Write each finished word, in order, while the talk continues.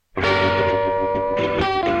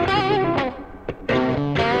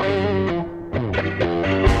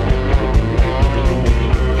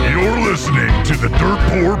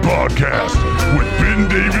Podcast with Ben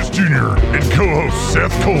Davis Jr. and co-host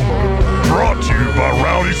Seth Coleman. Brought to you by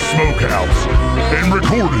Rowdy Smokehouse and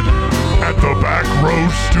recorded at the Back Row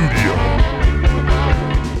Studio.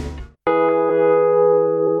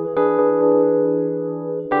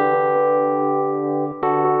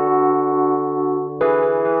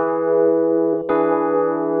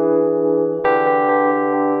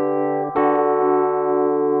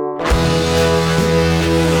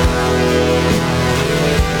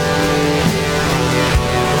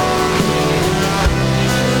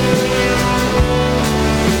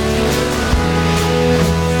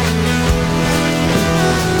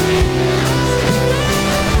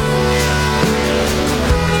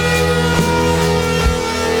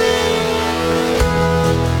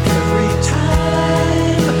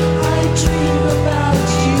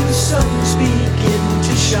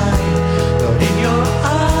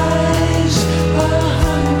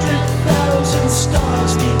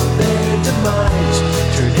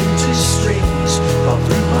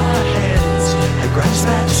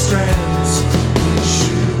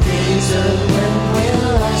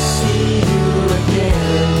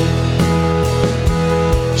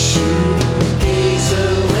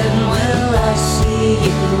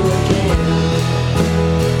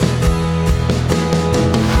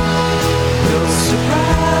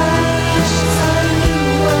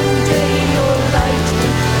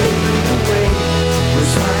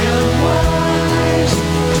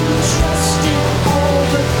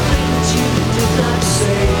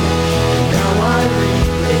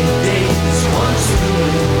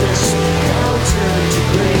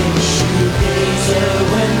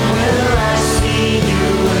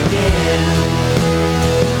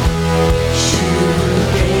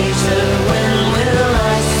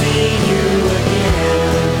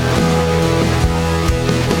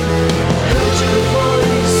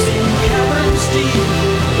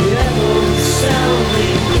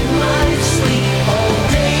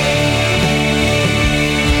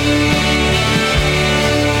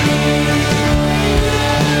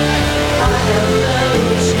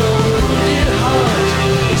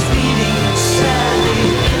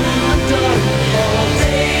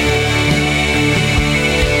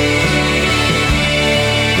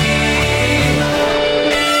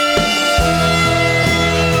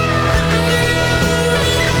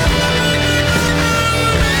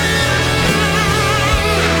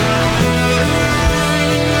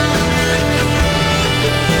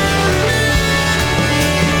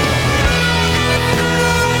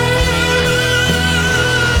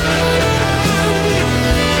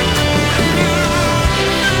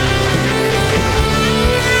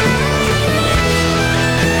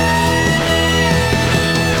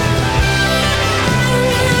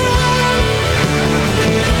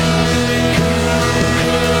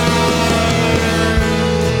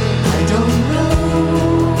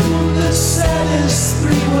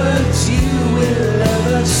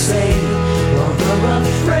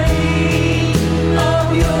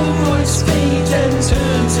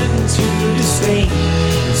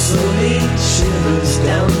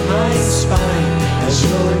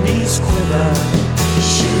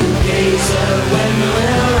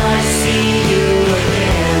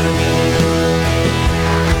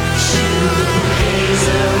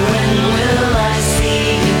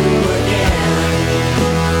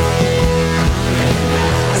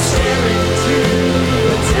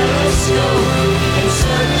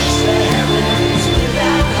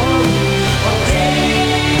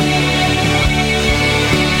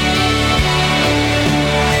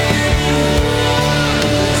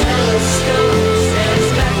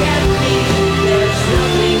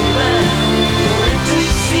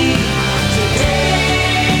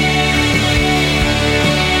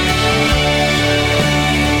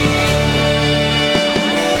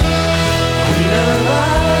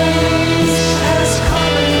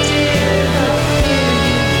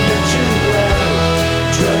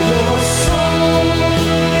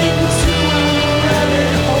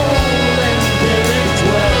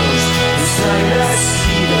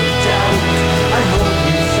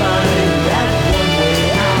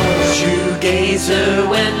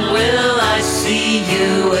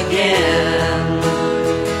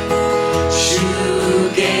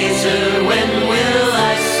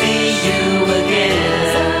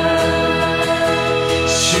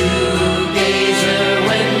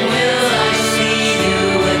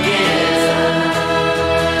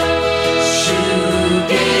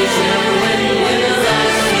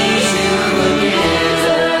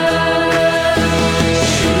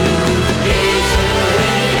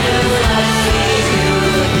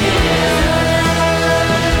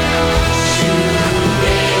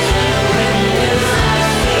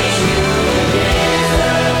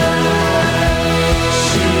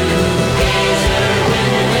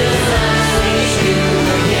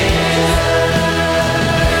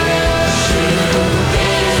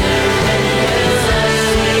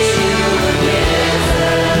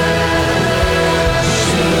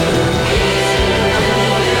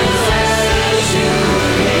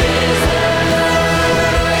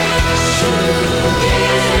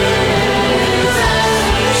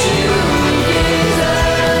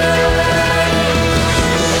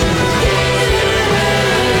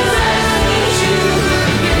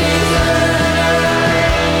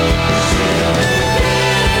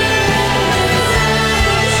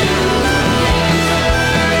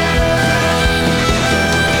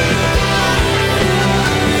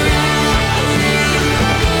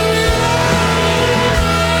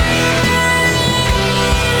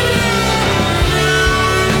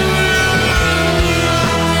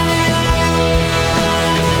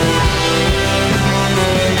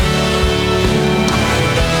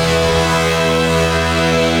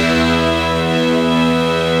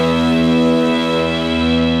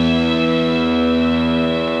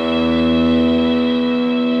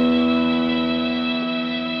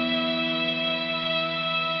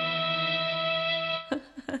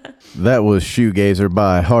 That was Shoegazer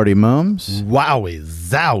by Hardy Mums. Wowie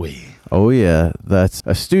zowie. Oh, yeah. That's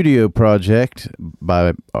a studio project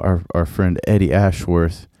by our friend Eddie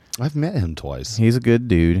Ashworth. I've met him twice. He's a good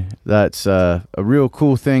dude. That's a real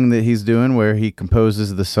cool thing that he's doing where he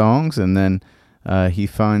composes the songs and then he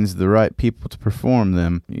finds the right people to perform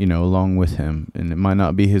them, along with him. And it might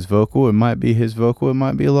not be his vocal. It might be his vocal. It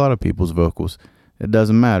might be a lot of people's vocals. It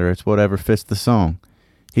doesn't matter. It's whatever fits the song.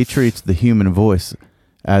 He treats the human voice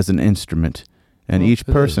as an instrument, and each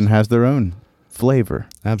person has their own flavor.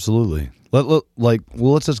 Absolutely.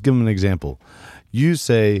 Let's just give him an example. You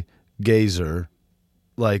say gazer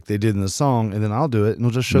like they did in the song, and then I'll do it, and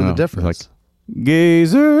we'll just show the difference. Like,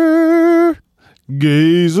 gazer.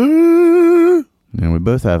 And we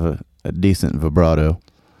both have a decent vibrato.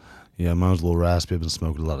 Yeah, mine was a little raspy. I've been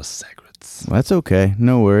smoking a lot of cigarettes. That's okay.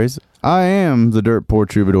 No worries. I am the Dirt Poor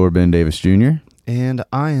Troubadour Ben Davis Jr. And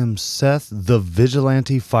I am Seth, the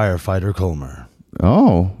Vigilante Firefighter Comer.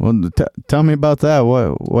 Oh, well, tell me about that.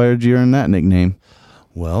 Where did you earn that nickname?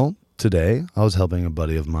 Well, today I was helping a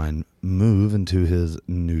buddy of mine move into his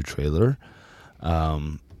new trailer.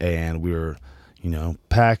 And we were,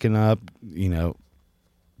 packing up,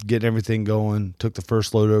 getting everything going. Took the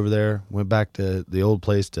first load over there. Went back to the old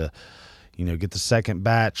place to, get the second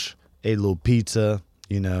batch. Ate a little pizza,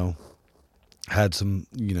 had some,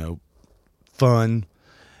 fun.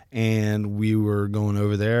 And we were going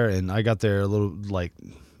over there, and I got there a little,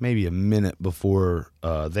 maybe a minute before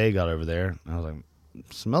they got over there. I was like,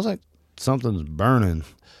 smells like something's burning.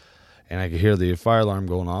 And I could hear the fire alarm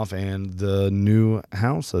going off, and the new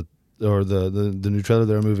house, or the new trailer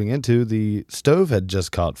they were moving into, the stove had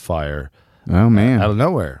just caught fire. Oh, man. Out of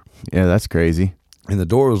nowhere. Yeah, that's crazy. And the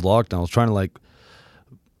door was locked, and I was trying to,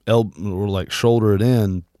 shoulder it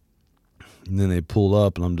in. And then they pulled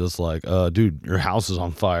up, and I'm just like, dude, your house is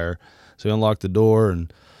on fire. So we unlocked the door,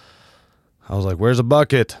 and I was like, where's a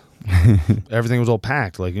bucket? Everything was all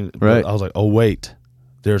packed. Right. I was like, oh, wait,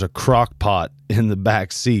 there's a crock pot in the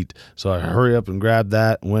back seat. So I hurry up and grabbed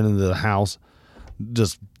that, went into the house,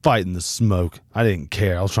 just fighting the smoke. I didn't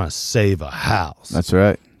care. I was trying to save a house. That's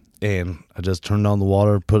right. And I just turned on the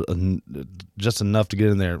water, put just enough to get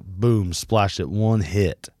in there. Boom, splashed it, one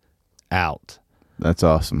hit, out. That's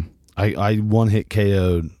awesome. I one hit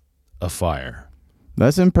KO'd a fire.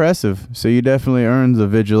 That's impressive. So you definitely earned the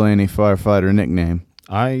Vigilante Firefighter nickname.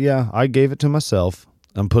 I gave it to myself.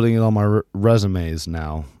 I'm putting it on my resumes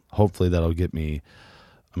now. Hopefully that'll get me.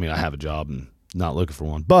 I have a job and not looking for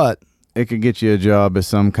one, but it could get you a job as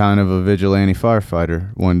some kind of a vigilante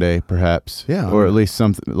firefighter one day, perhaps. Yeah. Or at least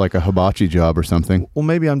something like a hibachi job or something. Well,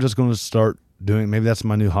 maybe I'm just going to start maybe that's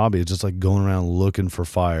my new hobby. It's just like going around looking for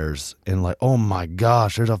fires and like, oh my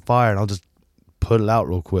gosh, there's a fire. And I'll just put it out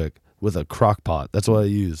real quick with a crock pot. That's what I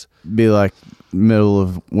use. Be like middle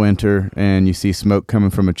of winter and you see smoke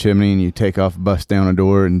coming from a chimney and you take off, bust down a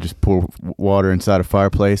door and just pour water inside a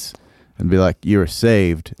fireplace and be like, you're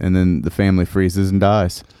saved. And then the family freezes and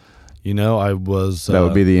dies. I was... that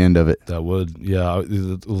would be the end of it. That would, yeah.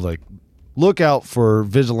 It was like, look out for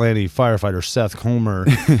vigilante firefighter Seth Comer.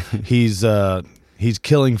 He's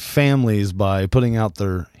killing families by putting out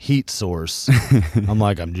their heat source. I'm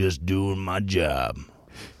like, I'm just doing my job.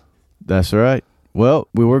 That's right. Well,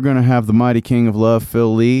 we were going to have the mighty king of love,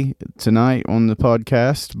 Phil Lee, tonight on the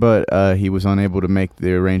podcast, but he was unable to make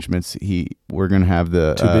the arrangements. We're going to have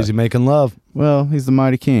the... Too busy making love. Well, he's the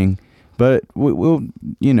mighty king. But we'll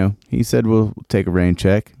he said we'll take a rain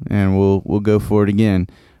check and we'll go for it again.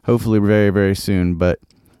 Hopefully very, very soon. But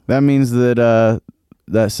that means that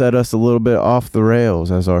that set us a little bit off the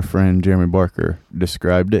rails, as our friend Jeremy Barker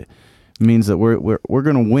described it. It means that we're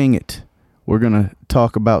going to wing it. We're going to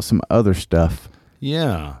talk about some other stuff.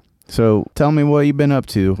 Yeah. So tell me what you've been up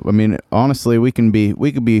to. Honestly, we could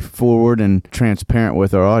be forward and transparent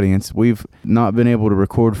with our audience. We've not been able to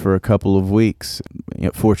record for a couple of weeks.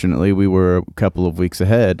 Fortunately, we were a couple of weeks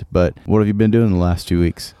ahead. But what have you been doing the last 2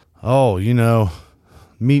 weeks? Oh,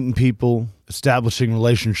 meeting people, establishing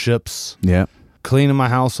relationships. Yeah. Cleaning my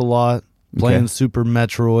house a lot, playing Super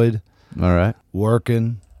Metroid. All right.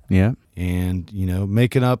 Working. Yeah. And,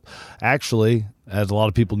 making up. Actually, as a lot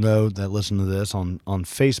of people know that listen to this on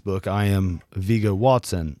Facebook, I am Vigo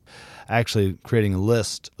Watson. Actually creating a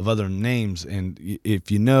list of other names. And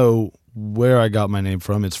if you know where I got my name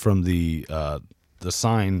from, it's from the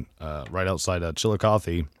sign right outside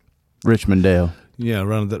Chillicothe. Richmondale. Yeah,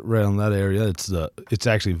 around that area. It's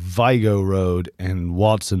actually Vigo Road and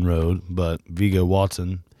Watson Road, but Vigo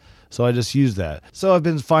Watson. So I just use that. So I've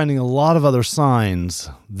been finding a lot of other signs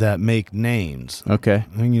that make names. Okay.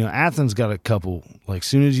 Athens got a couple. Like,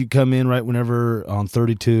 soon as you come in, right whenever on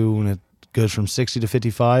 32, when it goes from 60 to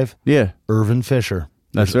 55. Yeah, Irvin Fisher.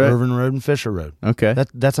 That's There's right. Irvin Road and Fisher Road. Okay.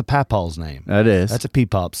 That's a Papaw's name. That is. That's a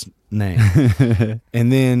Peepop's name.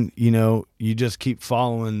 And then, you just keep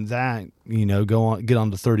following that, get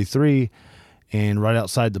on to 33, and right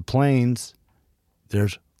outside the Plains,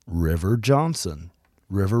 there's River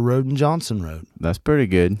Road and Johnson Road. That's pretty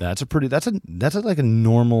good. That's like a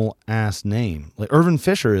normal ass name. Like Irvin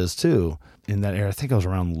Fisher is too in that area. I think I was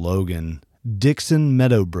around Logan. Dixon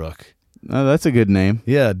Meadowbrook. Oh, that's a good name.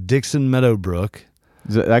 Yeah, Dixon Meadowbrook.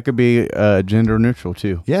 That could be gender neutral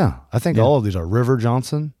too. Yeah, I think all of these are River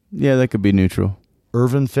Johnson, Yeah, that could be neutral.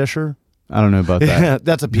 Irvin Fisher. I don't know about that. Yeah,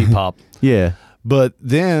 that's a Peepop. Yeah. But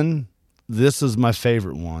then this is my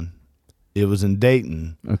favorite one. It was in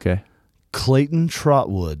Dayton. Okay. Clayton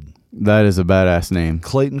Trotwood. That is a badass name.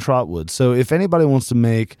 Clayton Trotwood. So if anybody wants to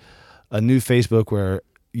make a new Facebook where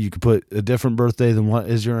you could put a different birthday than what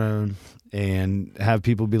is your own, and have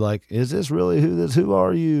people be like, "Is this really who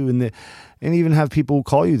are you?" And even have people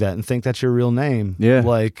call you that and think that's your real name. Yeah.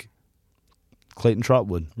 Like Clayton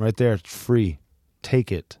Trotwood, right there. It's free.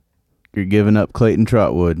 Take it. You're giving up Clayton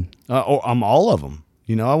Trotwood. Or I'm all of them.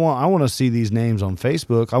 I want to see these names on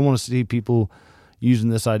Facebook. I want to see people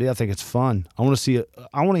using this idea. I think it's fun. I want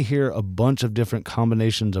to hear a bunch of different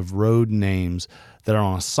combinations of road names that are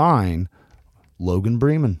on a sign. Logan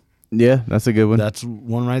Bremen. Yeah, that's a good one. That's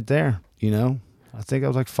one right there. I think I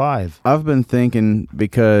was like 5. I've been thinking,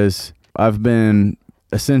 because I've been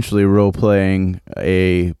essentially role-playing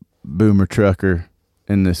a boomer trucker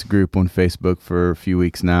in this group on Facebook for a few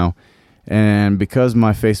weeks now. And because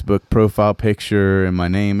my Facebook profile picture and my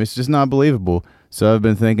name, it's just not believable. So I've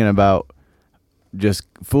been thinking about just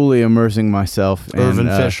fully immersing myself in Irvin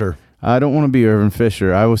Fisher. I don't want to be Irvin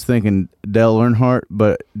Fisher. I was thinking Dale Earnhardt,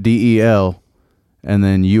 but DEL and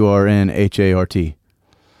then URNHART.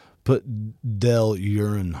 Put Dale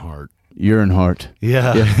Earnhardt. Earnhardt.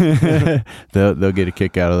 Yeah. Yeah. they'll get a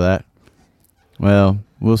kick out of that. Well,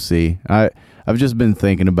 we'll see. I've just been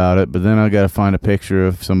thinking about it, but then I got to find a picture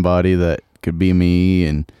of somebody that could be me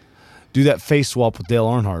and Do that face swap with Dale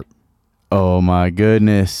Earnhardt. oh my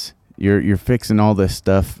goodness. You're fixing all this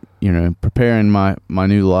stuff, preparing my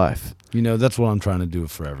new life. That's what I'm trying to do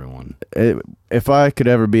for everyone. If I could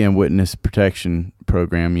ever be in witness protection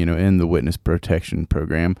program, in the witness protection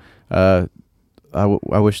program, I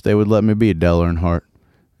wish they would let me be a Dale Earnhardt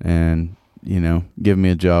and, give me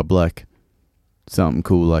a job like something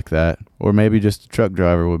cool like that. Or maybe just a truck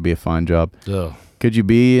driver would be a fine job. Ugh. Could you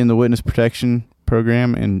be in the witness protection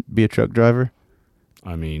program and be a truck driver?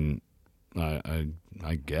 I mean,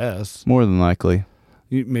 I guess. More than likely.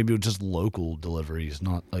 Maybe just local deliveries,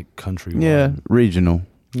 not like countrywide. Yeah, regional.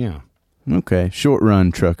 Yeah. Okay, short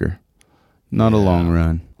run trucker. Not a long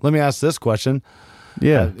run. Let me ask this question.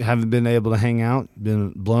 Yeah. I haven't been able to hang out,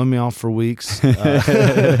 been blowing me off for weeks.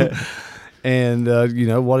 And,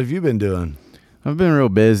 what have you been doing? I've been real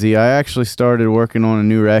busy. I actually started working on a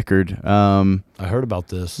new record. I heard about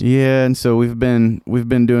this. Yeah, and so we've been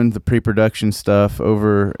doing the pre-production stuff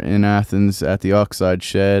over in Athens at the Oxide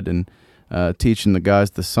Shed and teaching the guys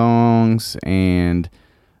the songs and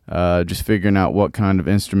just figuring out what kind of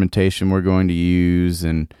instrumentation we're going to use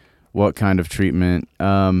and what kind of treatment.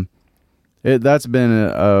 That's been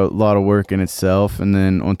a lot of work in itself, and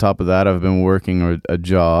then on top of that, I've been working a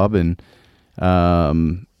job, and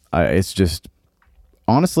it's just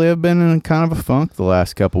honestly, I've been in kind of a funk the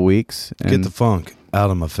last couple weeks. And Get the funk out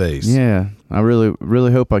of my face. yeah, I really,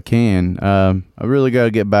 really hope I can. I really got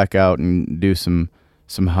to get back out and do some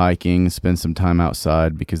hiking, spend some time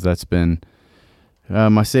outside, because that's been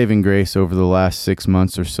my saving grace over the last 6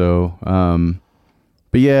 months or so.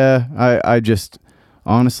 But yeah, I just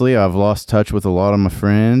honestly, I've lost touch with a lot of my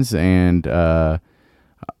friends, and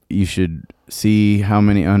you should see how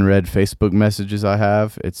many unread Facebook messages I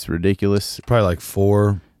have. It's ridiculous. Probably like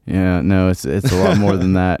 4. Yeah, no, it's a lot more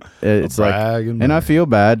than that. It's like, and I feel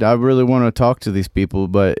bad. I really want to talk to these people,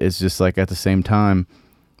 but it's just like at the same time,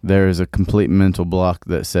 there is a complete mental block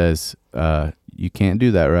that says you can't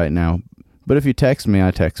do that right now. But if you text me,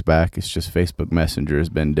 I text back. It's just Facebook Messenger has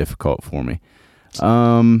been difficult for me.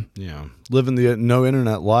 Yeah, living the no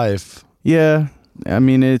internet life. Yeah, I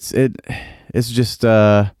mean it's just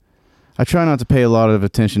I try not to pay a lot of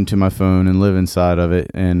attention to my phone and live inside of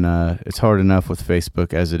it, and it's hard enough with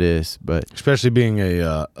Facebook as it is. But especially being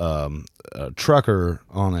a trucker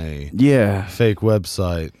on a fake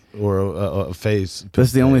website or a face.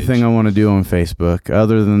 That's the only thing I want to do on Facebook.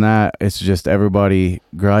 Other than that, it's just everybody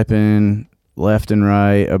griping left and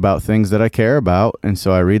right about things that I care about, and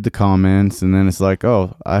so I read the comments, and then it's like,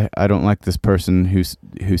 oh, I don't like this person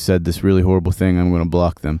who said this really horrible thing. I'm going to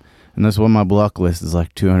block them. And that's why my block list is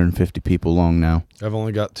like 250 people long now. I've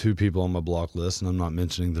only got 2 people on my block list, and I'm not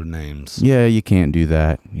mentioning their names. Yeah, you can't do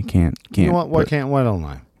that. You can't. You know what? Why don't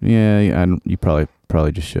I? Yeah, you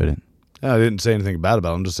probably just shouldn't. I didn't say anything bad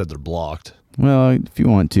about them. Just said they're blocked. Well, if you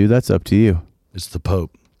want to, that's up to you. It's the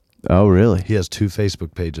Pope. Oh, really? He has 2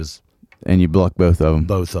 Facebook pages. And you block both of them?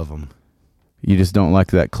 Both of them. You just don't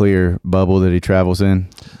like that clear bubble that he travels in?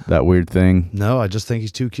 That weird thing? No, I just think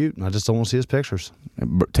he's too cute, and I just don't want to see his pictures. It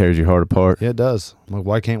tears your heart apart? Yeah, it does. I'm like,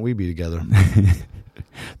 why can't we be together?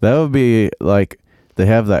 That would be like, they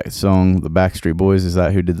have that song, the Backstreet Boys, is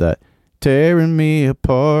that who did that? Tearing me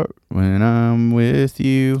apart when I'm with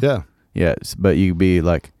you. Yeah. Yes, but you'd be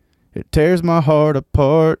like, it tears my heart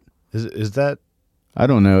apart. Is that? I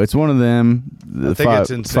don't know. It's one of them. The I think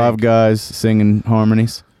it's in 5 sync. guys singing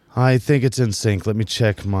harmonies. I think it's in sync. Let me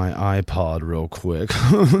check my iPod real quick.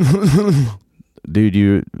 Dude,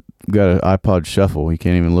 you got an iPod shuffle. You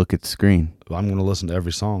can't even look at the screen. I'm going to listen to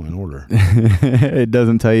every song in order. It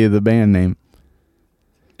doesn't tell you the band name.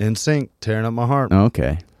 In sync, tearing up my heart.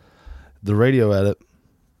 Okay. The radio edit.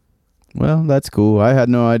 Well, that's cool. I had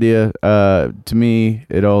no idea. To me,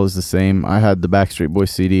 it all is the same. I had the Backstreet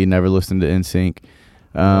Boys CD, never listened to NSYNC.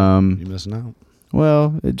 You missing out.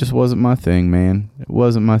 Well, it just wasn't my thing, man. It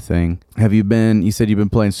wasn't my thing. You said you've been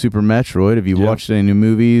playing Super Metroid. Have you watched any new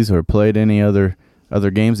movies or played any other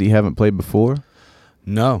games that you haven't played before?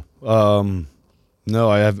 No. No,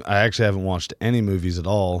 I actually haven't watched any movies at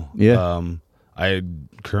all. Yeah. I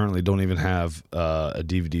currently don't even have a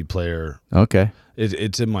DVD player. Okay.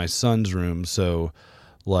 It's in my son's room, so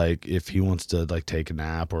like if he wants to like take a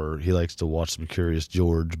nap or he likes to watch some Curious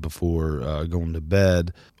George before going to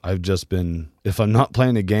bed, I've just been, if I'm not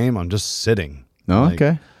playing a game, I'm just sitting. Oh, Like,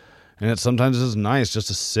 okay. And sometimes it's nice just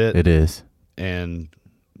to sit It is. and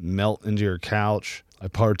melt into your couch. I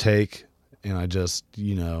partake and I just,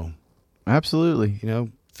 Absolutely.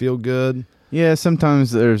 feel good. Yeah,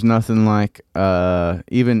 sometimes there's nothing like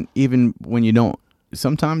even when you don't.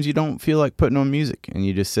 Sometimes you don't feel like putting on music, and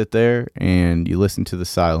you just sit there and you listen to the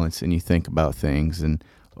silence and you think about things,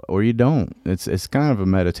 or you don't. It's kind of a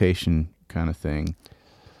meditation kind of thing.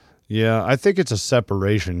 Yeah, I think it's a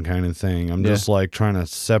separation kind of thing. I'm just like trying to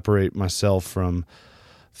separate myself from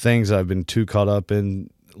things I've been too caught up in,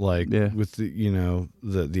 like with the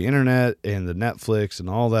the internet and the Netflix and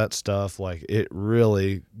all that stuff. Like it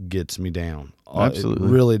really gets me down. Absolutely,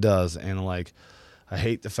 it really does. And like I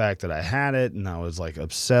hate the fact that I had it and I was like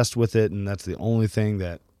obsessed with it, and that's the only thing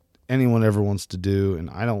that anyone ever wants to do, and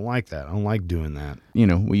I don't like that. I don't like doing that.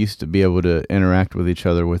 We used to be able to interact with each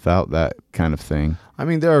other without that kind of thing. I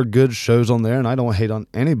mean, there are good shows on there, and I don't hate on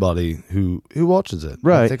anybody who watches it.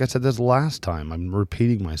 Right. I think I said this last time. I'm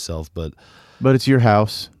repeating myself, but it's your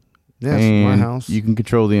house. yeah, it's my house. You can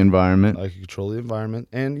control the environment. I can control the environment,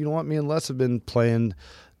 and you know what? Me and Les have been playing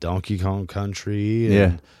Donkey Kong Country.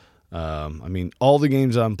 Yeah. And, I mean, all the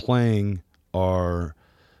games I'm playing are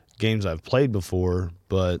games I've played before,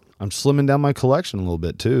 but I'm slimming down my collection a little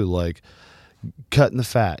bit too, like cutting the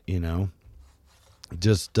fat,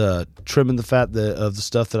 just trimming the fat of the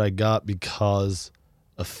stuff that I got because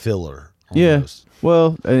of filler. Almost. Yeah,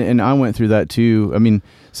 well, and I went through that too. I mean,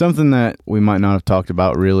 something that we might not have talked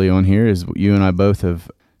about really on here is you and I both have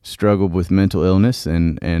struggled with mental illness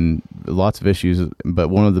and lots of issues, but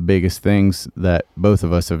one of the biggest things that both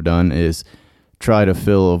of us have done is try to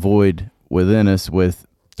fill a void within us with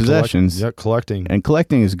possessions. Collecting. And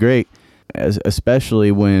collecting is great,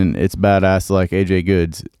 especially when it's badass like AJ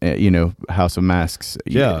Good's, House of Masks.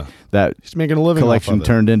 Yeah. That he's making a living collection off of it.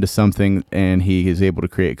 turned into something, and he is able to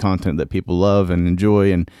create content that people love and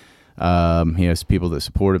enjoy, and he has people that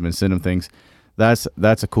support him and send him things. That's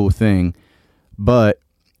a cool thing, but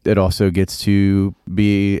it also gets to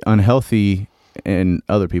be unhealthy in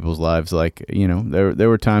other people's lives. Like, there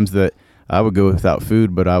were times that I would go without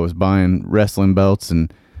food, but I was buying wrestling belts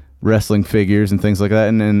and wrestling figures and things like that.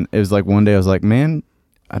 And then it was like one day I was like, man,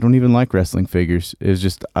 I don't even like wrestling figures. It was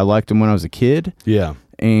just, I liked them when I was a kid. Yeah.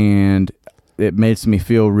 And it makes me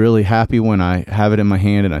feel really happy when I have it in my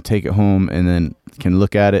hand and I take it home and then can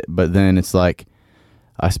look at it. But then it's like,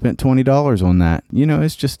 I spent $20 on that.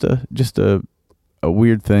 It's just a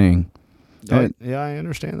weird thing. I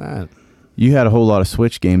understand that. You had a whole lot of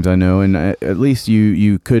Switch games, I know, and at least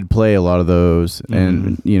you could play a lot of those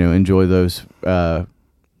and enjoy those.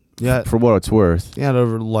 For what it's worth. Yeah,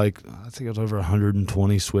 over I think it was over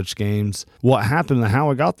 120 Switch games. What happened and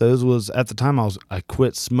how I got those was at the time I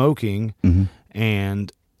quit smoking,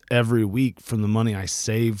 and every week from the money I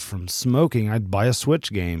saved from smoking, I'd buy a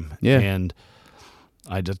Switch game. Yeah. And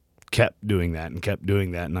I just kept doing that,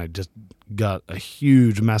 and I just got a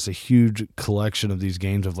massive collection of these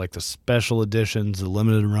games, of like the special editions, the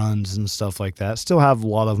limited runs and stuff like that. Still have a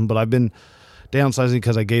lot of them, but I've been downsizing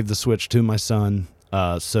because I gave the Switch to my son,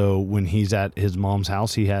 so when he's at his mom's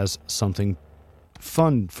house, he has something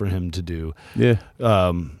fun for him to do. Yeah.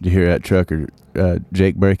 Did you hear that trucker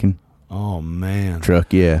Jake breaking? Oh man,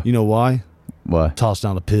 Truck, yeah. You know why? Why? Tossed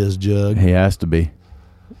down a piss jug. He has to be.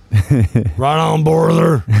 Right on,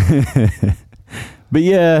 brother. But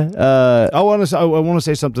yeah, I want to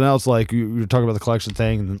say something else. Like you were talking about the collection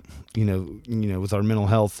thing, and you know, with our mental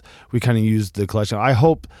health, we kind of use the collection. I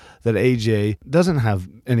hope that AJ doesn't have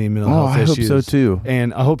any mental health issues. I hope so too.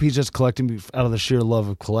 And I hope he's just collecting out of the sheer love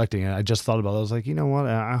of collecting. And I just thought about it. I was like, you know what?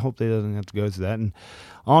 I hope they doesn't have to go through that. And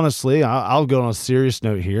honestly, I'll go on a serious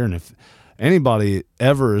note here. And if anybody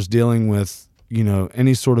ever is dealing with, you know,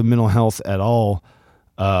 any sort of mental health at all,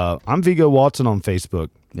 I'm Vigo Watson on Facebook.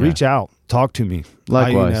 Yeah. Reach out, talk to me.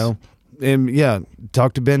 Likewise. And yeah,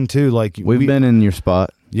 talk to Ben too. Like we've been in your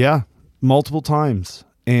spot. Yeah, multiple times.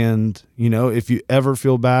 And, you know, if you ever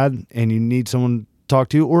feel bad and you need someone to talk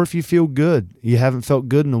to, or if you feel good, you haven't felt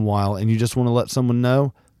good in a while and you just want to let someone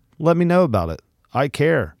know, let me know about it. I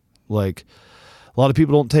care. Like, a lot of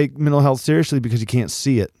people don't take mental health seriously because you can't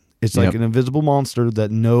see it. It's like an invisible monster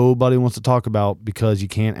that nobody wants to talk about because you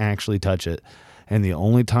can't actually touch it. And the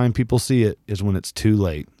only time people see it is when it's too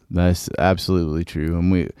late. That's absolutely true.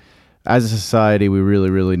 And we, as a society, we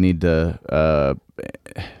really, really need to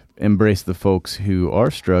embrace the folks who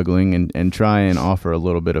are struggling and try and offer a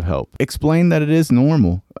little bit of help. Explain that it is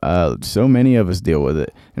normal. So many of us deal with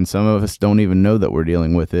it, and some of us don't even know that we're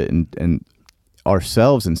dealing with it and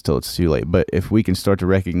ourselves until it's too late. But if we can start to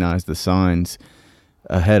recognize the signs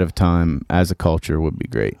ahead of time as a culture, would be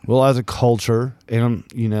great. Well, as a culture, and,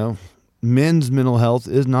 you know, men's mental health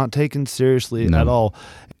is not taken seriously at all.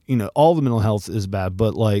 You know, all the mental health is bad,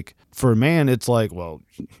 but like for a man, it's like, well,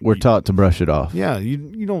 we're taught to brush it off. Yeah,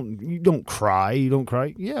 you don't cry. You don't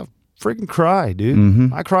cry. Yeah, freaking cry, dude.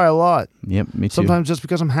 Mm-hmm. I cry a lot. Yep, me too. Sometimes just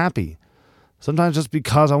because I'm happy. Sometimes just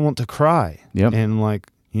because I want to cry. Yep. And like,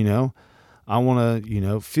 you know, I want to, you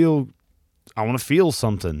know, feel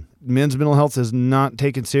something. Men's mental health is not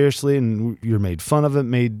taken seriously, and you're made fun of it,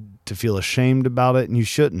 made to feel ashamed about it, and you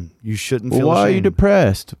shouldn't. You shouldn't feel why ashamed. Are you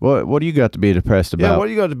depressed? What do you got to be depressed about? Yeah, what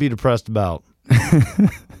do you got to be depressed about?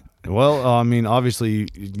 Well, I mean, obviously,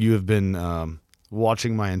 you have been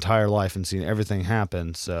watching my entire life and seen everything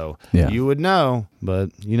happen, so you would know.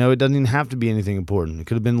 But, you know, it doesn't even have to be anything important. It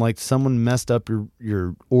could have been like someone messed up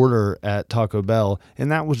your order at Taco Bell,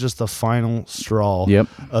 and that was just the final straw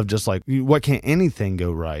of just like, what can't anything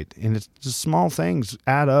go right? And it's just small things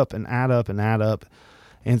add up and add up and add up.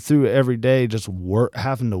 And through every day, just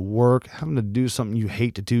having to do something you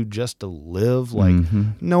hate to do just to live. Like,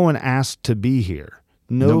 no one asked to be here.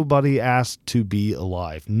 Nobody asked to be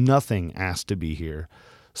alive. Nothing asked to be here.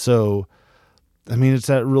 So, I mean, it's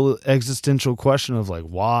that real existential question of like,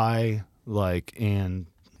 why? Like, and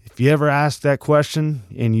if you ever ask that question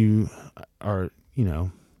and you are, you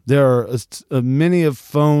know, there are many of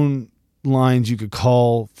phone lines you could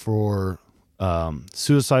call for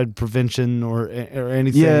suicide prevention or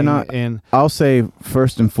anything. Yeah, and I'll say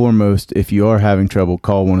first and foremost, if you are having trouble,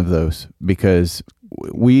 call one of those, because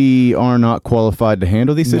we are not qualified to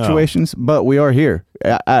handle these situations, but we are here.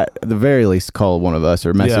 At the very least, call one of us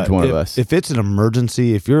or message one of us. If it's an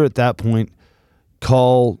emergency, if you're at that point,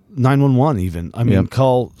 call 911 even. I mean,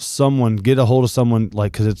 call someone, get a hold of someone,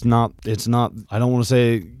 like, because it's not, I don't want to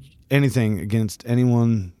say anything against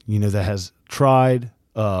anyone, you know, that has tried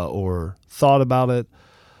or thought about it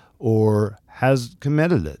or has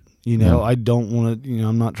committed it. You know, I don't want to, you know,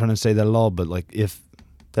 I'm not trying to say that at all, but like, if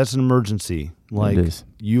that's an emergency, like,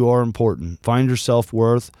 you are important. Find your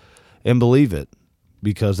self-worth and believe it,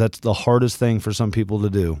 because that's the hardest thing for some people to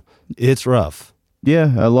do. It's rough.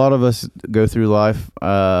 Yeah, a lot of us go through life.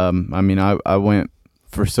 I mean, I went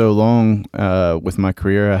for so long with my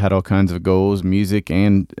career. I had all kinds of goals, music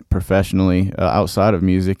and professionally outside of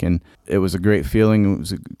music, and it was a great feeling. It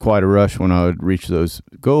was quite a rush when I would reach those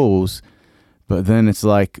goals, but then it's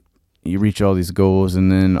like you reach all these goals, and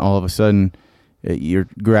then all of a sudden you're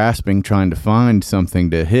grasping, trying to find something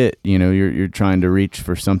to hit. You know, you're trying to reach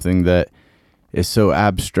for something that is so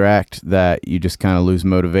abstract that you just kind of lose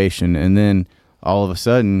motivation, and then all of a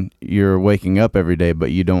sudden you're waking up every day, but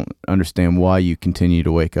you don't understand why you continue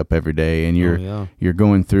to wake up every day, and you're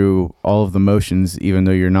going through all of the motions, even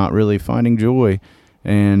though you're not really finding joy.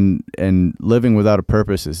 And living without a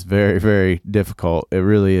purpose is very, very difficult. It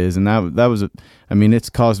really is. And that was I mean, it's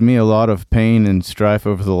caused me a lot of pain and strife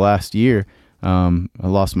over the last year. I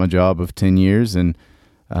lost my job of 10 years, and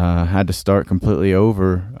had to start completely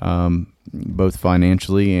over, both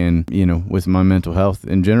financially and, with my mental health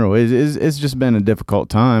in general. It's just been a difficult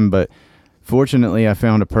time, but fortunately I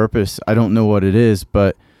found a purpose. I don't know what it is,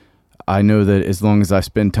 but I know that as long as I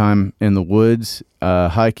spend time in the woods,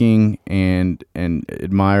 hiking and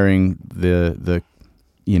admiring the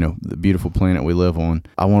beautiful planet we live on,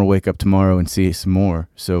 I want to wake up tomorrow and see it some more.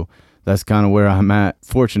 So that's kind of where I'm at.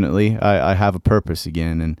 Fortunately, I have a purpose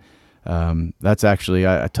again, and that's actually,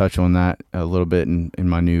 I touch on that a little bit in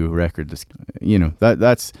my new record. That's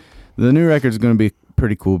the new record is going to be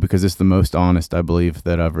pretty cool because it's the most honest, I believe,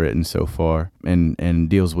 that I've written so far, and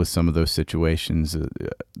deals with some of those situations,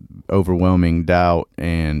 overwhelming doubt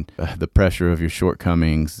and the pressure of your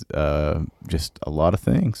shortcomings, just a lot of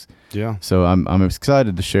things. Yeah. So I'm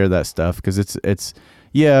excited to share that stuff because it's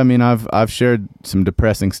yeah, I mean, I've shared some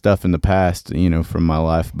depressing stuff in the past, from my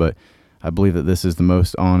life, but I believe that this is the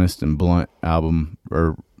most honest and blunt album,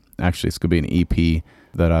 or actually it's going to be an EP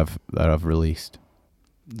that I've released.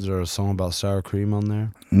 Is there a song about sour cream on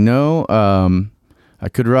there? No, I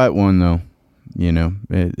could write one though.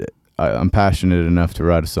 I'm passionate enough to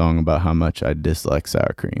write a song about how much I dislike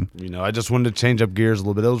sour cream. I just wanted to change up gears a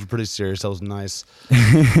little bit. That was pretty serious. That was nice,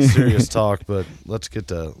 serious talk. But let's get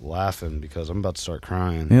to laughing because I'm about to start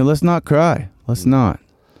crying. Yeah, let's not cry. Let's not.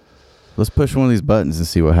 Let's push one of these buttons and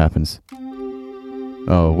see what happens.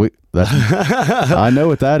 Oh, I know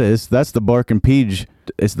what that is. That's the Bark and Peach.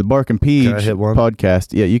 It's the Bark and Peach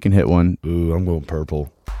podcast. Yeah, you can hit one. Ooh, I'm going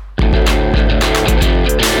purple.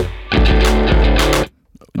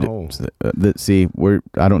 Oh, see,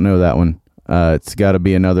 I don't know that one. It's got to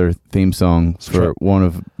be another theme song for one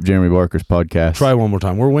of Jeremy Barker's podcasts. Try one more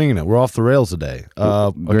time. We're winging it. We're off the rails today.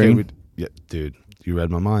 Okay, yeah, dude, you read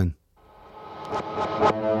my mind.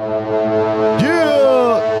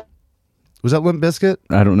 Yeah. Was that Limp Bizkit?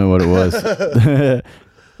 I don't know what it was.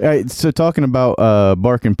 All right, so talking about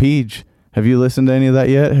Bark and Peach, have you listened to any of that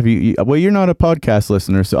yet? Have you? Well, you're not a podcast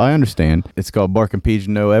listener, so I understand. It's called Bark and Peach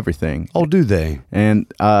Know Everything. Oh, do they?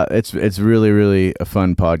 And it's really, really a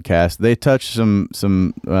fun podcast. They touch some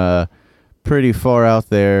pretty far out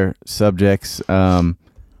there subjects. And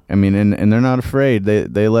they're not afraid.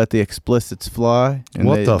 They let the explicits fly, and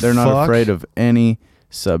they're not afraid of any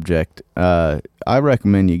subject. I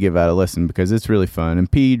recommend you give that a listen because it's really fun. And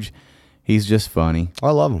Peach, he's just funny.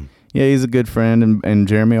 I love him. Yeah, he's a good friend, and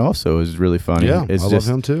Jeremy also is really funny. Yeah, I love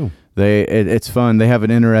him too. It's fun. They have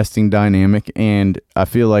an interesting dynamic, and I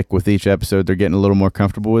feel like with each episode, they're getting a little more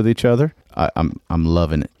comfortable with each other. I'm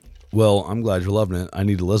loving it. Well, I'm glad you're loving it. I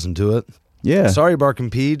need to listen to it. Yeah. Sorry, Bark and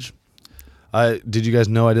Peach. Did you guys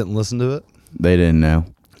know I didn't listen to it? They didn't know.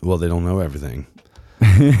 Well, they don't know everything.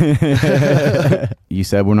 You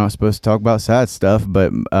said we're not supposed to talk about sad stuff,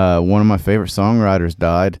 but one of my favorite songwriters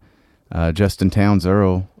died, Justin Townes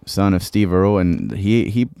Earl, son of Steve Earle, and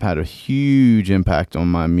he had a huge impact on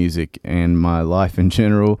my music and my life in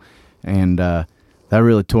general, and that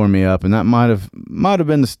really tore me up, and that might have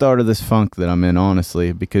been the start of this funk that I'm in,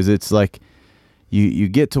 honestly, because it's like you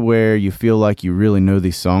get to where you feel like you really know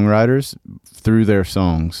these songwriters through their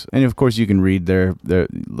songs. And of course you can read their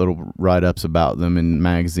little write-ups about them in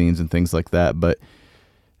magazines and things like that, but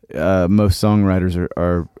most songwriters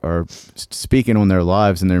are speaking on their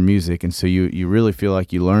lives and their music, and so you really feel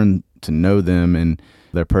like you learn to know them and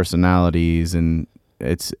their personalities, and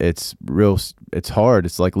it's hard.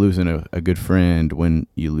 It's like losing a good friend when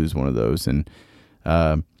you lose one of those, and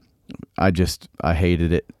I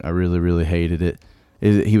hated it. I really, really hated it.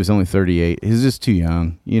 He was only 38. He was just too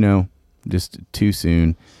young, just too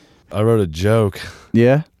soon. I wrote a joke.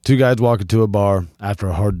 Yeah? Two guys walk into a bar after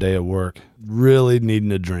a hard day at work, really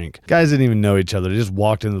needing a drink. Guys didn't even know each other. They just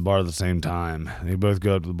walked into the bar at the same time. They both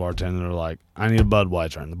go up to the bartender and they're like, I need a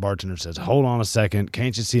Budweiser. And the bartender says, hold on a second.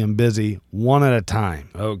 Can't you see I'm busy? One at a time.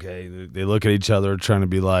 Okay. They look at each other trying to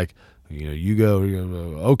be like, you go.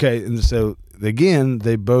 Okay. And so again,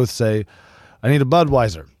 they both say, I need a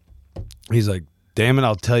Budweiser. He's like, damn it,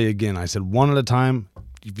 I'll tell you again. I said one at a time.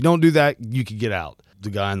 If you don't do that, you can get out. The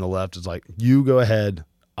guy on the left is like, you go ahead,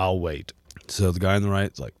 I'll wait. So the guy on the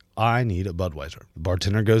right is like, I need a Budweiser. The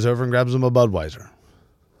bartender goes over and grabs him a Budweiser.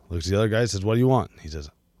 Looks at the other guy, says, what do you want? He says,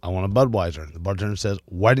 I want a Budweiser. The bartender says,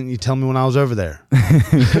 why didn't you tell me when I was over there?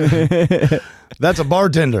 That's a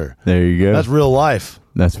bartender. There you go. That's real life.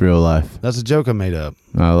 That's real life. That's a joke I made up.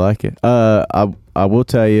 I like it. I will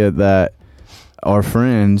tell you that our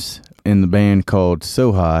friends in the band called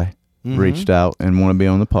So High reached out and want to be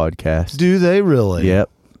on the podcast. Do they really? Yep.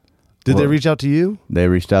 Did they reach out to you? They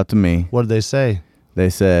reached out to me. What did they say? They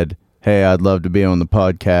said, hey, I'd love to be on the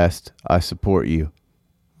podcast. I support you.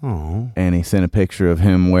 Oh. And he sent a picture of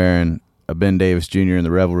him wearing a Ben Davis Jr. in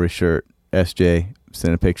the Revelry shirt. SJ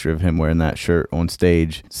sent a picture of him wearing that shirt on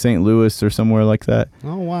stage, St. Louis or somewhere like that.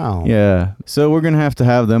 Oh, wow. Yeah. So we're going to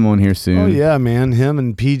have them on here soon. Oh, yeah, man. Him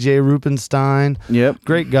and PJ Rupenstein. Yep.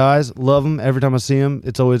 Great guys. Love them. Every time I see them,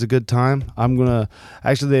 it's always a good time. I'm going to...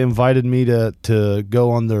 Actually, they invited me to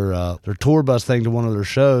go on their tour bus thing to one of their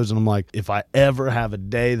shows, and I'm like, if I ever have a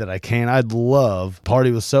day that I can, I'd love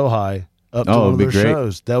Party with So High up to one of their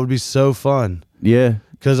shows. That would be so fun. Yeah.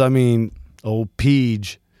 Because, I mean, old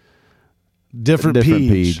Peach... Different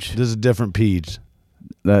Peach. This is a different Peach.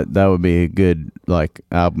 That would be a good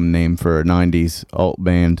album name for a 90s alt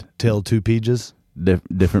band. Tale of Two Peaches?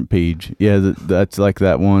 Different Peach. Yeah, that's like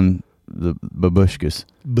that one, the Babushkas.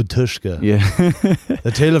 Batushka. Yeah.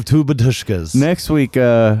 The Tale of Two Batushkas. Next week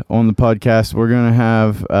on the podcast, we're going to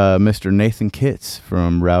have Mr. Nathan Kitts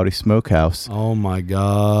from Rowdy Smokehouse. Oh, my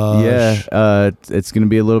gosh. Yeah, it's going to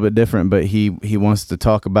be a little bit different, but he wants to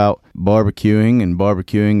talk about barbecuing and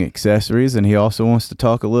barbecuing accessories, and he also wants to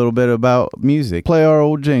talk a little bit about music. Play our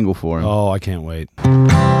old jingle for him. Oh, I can't wait.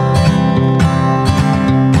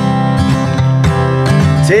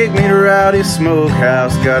 Take me to Rowdy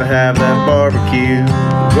Smokehouse, gotta have that barbecue.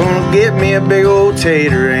 Gonna get me a big old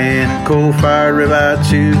tater and a coal-fired ribeye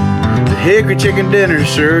too. The hickory chicken dinner's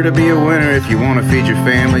sure to be a winner if you wanna feed your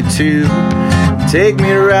family too. Take me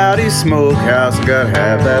to Rowdy Smokehouse, gotta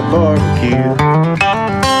have that barbecue.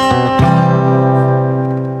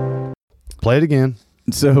 Play it again.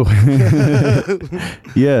 So,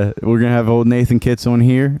 yeah, we're gonna have old Nathan Kitts on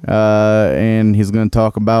here, and he's gonna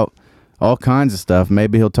talk about all kinds of stuff.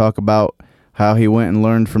 Maybe he'll talk about how he went and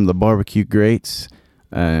learned from the barbecue greats,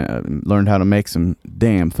 learned how to make some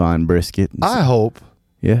damn fine brisket. I hope.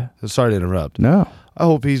 Yeah. Sorry to interrupt. No. I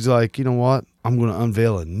hope he's like, you know what? I'm going to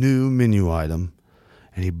unveil a new menu item,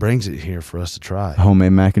 and he brings it here for us to try.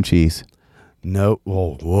 Homemade mac and cheese. No.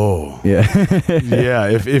 Whoa. Yeah. Yeah.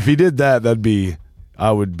 If he did that,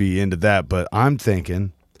 I would be into that. But I'm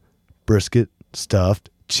thinking brisket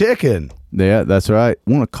stuffed chicken. Yeah, that's right. I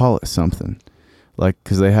want to call it something.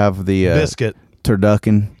 Because they have the biscuit,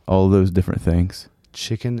 turducken, all those different things.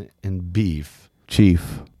 Chicken and beef.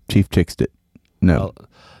 Chief chick stick. No.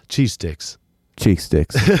 Cheese sticks. Cheese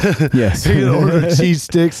sticks. Yes. You can order cheese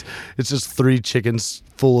sticks. It's just 3 chickens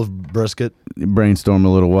full of brisket. Brainstorm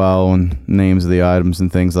a little while on names of the items and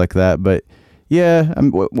things like that. But yeah,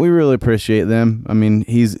 we really appreciate them. I mean,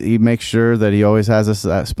 he makes sure that he always has us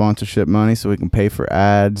that sponsorship money so we can pay for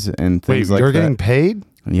ads and things like that. You're getting paid?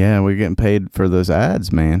 Yeah, we're getting paid for those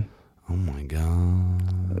ads, man. Oh my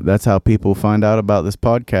God. That's how people find out about this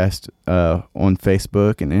podcast on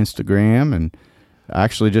Facebook and Instagram, and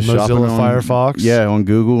actually just Mozilla shopping on Firefox. Yeah, on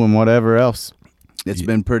Google and whatever else. It's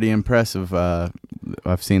been pretty impressive.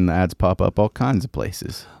 I've seen the ads pop up all kinds of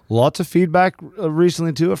places. Lots of feedback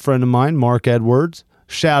recently, too. A friend of mine, Mark Edwards.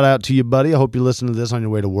 Shout out to you, buddy. I hope you listen to this on your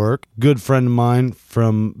way to work. Good friend of mine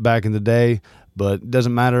from back in the day, but it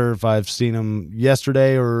doesn't matter if I've seen him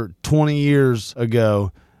yesterday or 20 years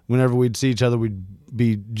ago. Whenever we'd see each other, we'd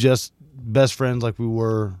be just best friends like we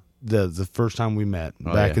were the first time we met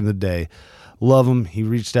back in the day. Love him. He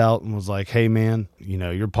reached out and was like, hey, man,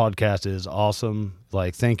 your podcast is awesome.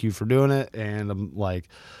 Like, thank you for doing it. And I'm like,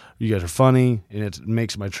 you guys are funny, and it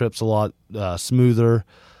makes my trips a lot smoother.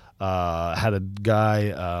 Had a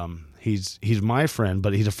guy, he's my friend,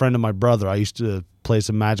 but he's a friend of my brother. I used to play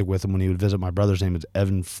some Magic with him when he would visit. My brother's name is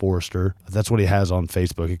Evan Forrester. That's what he has on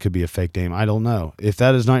Facebook. It could be a fake name. I don't know. If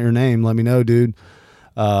that is not your name, let me know, dude.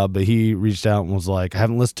 But he reached out and was like, I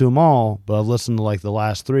haven't listened to them all, but I've listened to the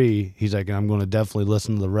last 3. He's like, and I'm going to definitely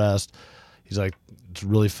listen to the rest. He's like, it's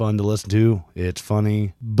really fun to listen to. It's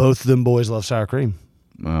funny. Both of them boys love sour cream.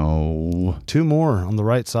 Oh. 2 more on the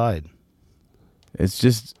right side. It's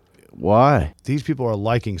just, why? These people are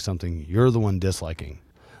liking something. You're the one disliking.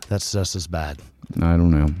 That's just as bad. I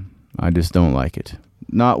don't know. I just don't like it.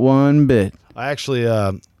 Not one bit. I actually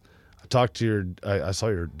I talked to I saw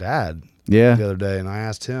your dad the other day, and I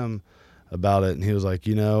asked him about it, and he was like,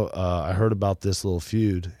 I heard about this little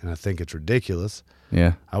feud, and I think it's ridiculous.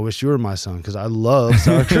 Yeah. I wish you were my son because I love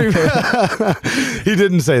sour cream. He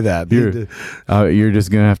didn't say that. You're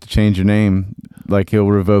just going to have to change your name. Like, he'll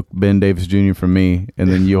revoke Ben Davis Jr. from me, and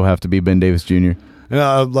then you'll have to be Ben Davis Jr. And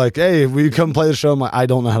I'm like, hey, will you come play the show? I'm like, I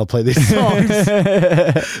don't know how to play these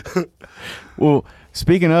songs. Well,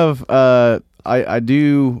 speaking of, I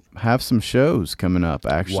do have some shows coming up,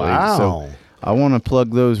 actually. Wow. So I want to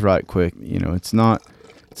plug those right quick. It's not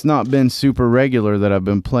been super regular that I've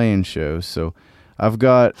been playing shows, so I've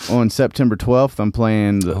got on September 12th, I'm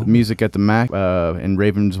playing the Music at the Mac in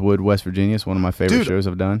Ravenswood, West Virginia. It's one of my favorite shows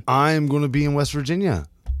I've done. I'm going to be in West Virginia.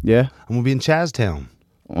 Yeah? I'm going to be in Chaztown.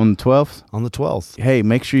 on the 12th? On the 12th. Hey,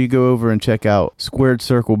 make sure you go over and check out Squared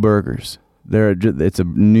Circle Burgers. It's a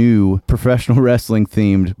new professional wrestling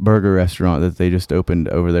themed burger restaurant that they just opened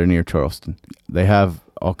over there near Charleston. They have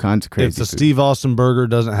all kinds of crazy If the food. Steve Austin burger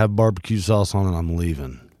doesn't have barbecue sauce on it, I'm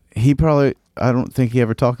leaving. I don't think he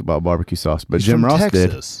ever talked about barbecue sauce, but He's Jim from Ross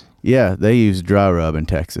Texas. did. Yeah, they use dry rub in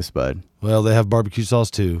Texas, bud. Well, they have barbecue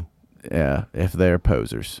sauce too. Yeah, if they're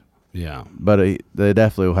posers. Yeah. But they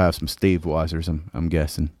definitely will have some Steve Weisers, I'm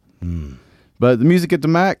guessing. Mm. But the Music at the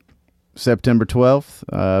Mac, September 12th.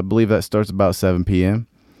 I believe that starts about 7 p.m.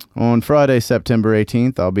 On Friday, September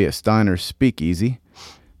 18th, I'll be at Steiner's Speakeasy.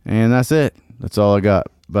 And that's it. That's all I got.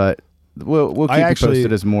 But we'll keep you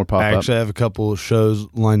posted as more pop I up. actually have a couple of shows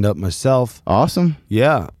lined up myself. Awesome.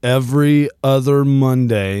 Yeah. Every other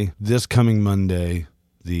Monday, this coming Monday,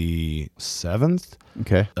 the 7th,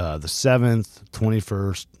 Okay. the 7th,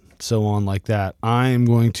 21st, so on like that, I am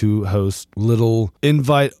going to host little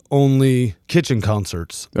invite-only kitchen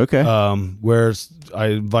concerts. Okay. Where I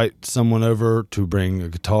invite someone over to bring a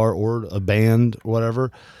guitar or a band or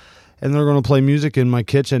whatever, and they're going to play music in my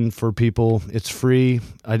kitchen for people. It's free.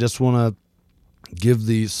 I just want to give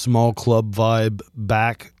the small club vibe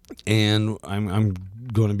back, and I'm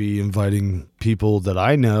going to be inviting people that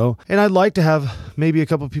I know, and I'd like to have maybe a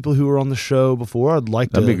couple of people who were on the show before. I'd like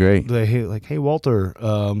That'd to be great. Hey Walter,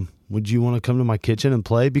 would you want to come to my kitchen and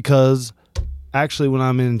play? Because actually, when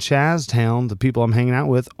I'm in Chaztown, the people I'm hanging out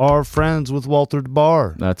with are friends with Walter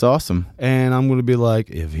DeBar. That's awesome. And I'm going to be like,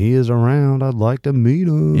 if he is around, I'd like to meet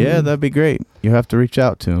him. Yeah, that'd be great. You have to reach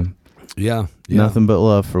out to him. Yeah. Nothing but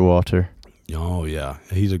love for Walter. Oh, yeah.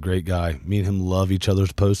 He's a great guy. Me and him love each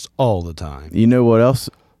other's posts all the time. You know what else?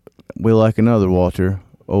 We like another Walter.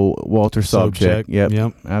 Oh, Walter Sobchak.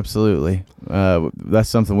 Yep. Absolutely. That's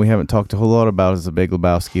something we haven't talked a whole lot about as a Big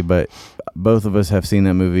Lebowski, but both of us have seen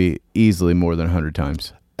that movie easily more than 100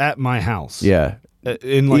 times. At my house. Yeah.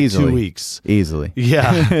 In like Easily. 2 weeks. Easily.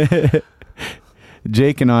 Yeah.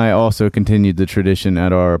 Jake and I also continued the tradition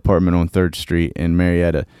at our apartment on 3rd Street in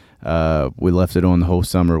Marietta. We left it on the whole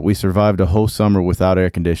summer. We survived a whole summer without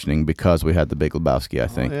air conditioning because we had the Big Lebowski, I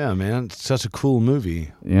think. Oh, yeah, man. It's such a cool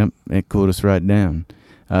movie. Yep, it cooled us right down.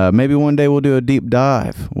 Maybe one day we'll do a deep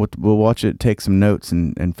dive. We'll watch it, take some notes,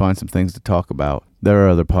 and find some things to talk about. There are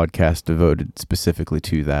other podcasts devoted specifically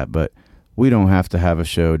to that, but we don't have to have a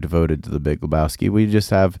show devoted to the Big Lebowski. We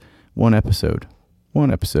just have one episode.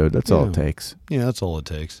 That's all it takes. Yeah, that's all it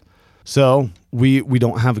takes. So we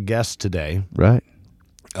don't have a guest today. Right.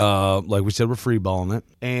 Like we said, we're freeballing it.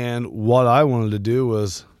 And what I wanted to do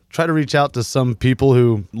was try to reach out to some people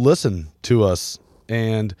who listen to us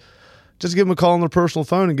and just give them a call on their personal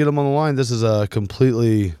phone and get them on the line. This is a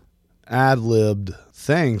completely ad-libbed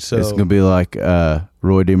thing. So It's going to be like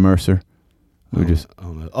Roy D. Mercer.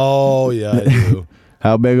 Oh, yeah, I do.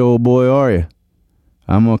 How big of a boy are you?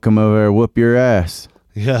 I'm going to come over there and whoop your ass.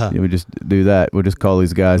 Yeah. We just do that. We'll just call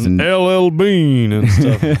these guys and LL Bean and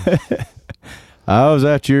stuff. I was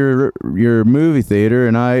at your movie theater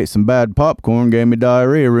and I ate some bad popcorn, gave me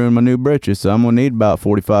diarrhea, ruined my new britches, so I'm going to need about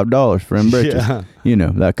 $45 for them britches. Yeah. You know,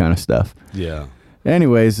 that kind of stuff. Yeah.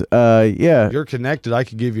 Anyways, yeah. You're connected. I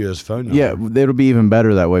could give you his phone number. Yeah, it'll be even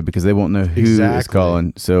better that way because they won't know who is Exactly.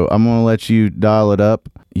 calling. So I'm going to let you dial it up.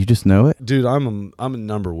 You just know it? Dude, I'm a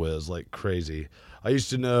number whiz like crazy. I used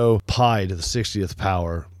to know pi to the 60th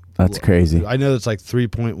power. That's crazy. I know it's like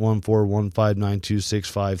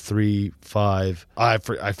 3.1415926535. I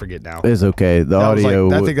forget now. It's okay. The That was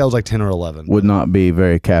audio I think that was like 10 or 11. would not be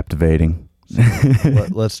very captivating.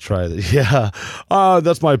 Let's try this. Yeah.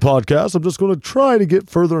 That's my podcast. I'm just going to try to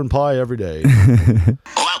get further in pi every day.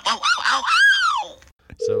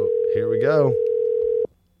 So here we go.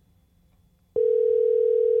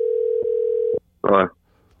 Hello.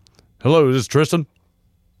 Hello, is this Tristan?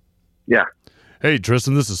 Yeah. Hey,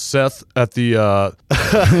 Tristan, this is Seth at the...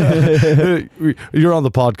 You're on the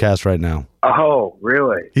podcast right now. Oh,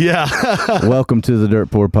 really? Yeah. Welcome to the Dirt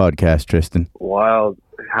Poor Podcast, Tristan. Wild.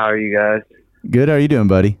 How are you guys? Good. How are you doing,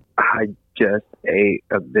 buddy? I just ate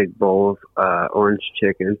a big bowl of orange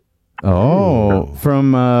chicken. Oh,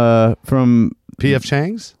 from P.F.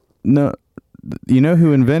 Chang's? no, you know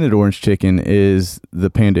who invented orange chicken is the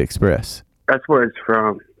Panda Express. That's where it's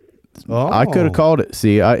from. Oh. I could have called it.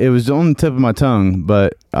 See, it was on the tip of my tongue,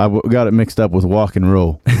 but I got it mixed up with walk and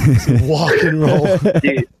roll. Walk and roll.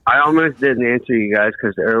 Dude, I almost didn't answer you guys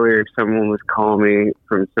because earlier someone was calling me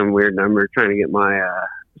from some weird number trying to get my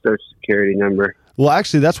social security number. Well,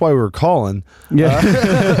 actually, that's why we were calling. Yeah.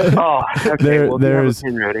 Oh, okay. Well, there's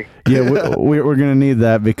pin ready. Yeah, we're going to need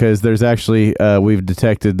that because there's actually we've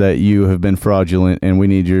detected that you have been fraudulent, and we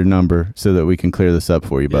need your number so that we can clear this up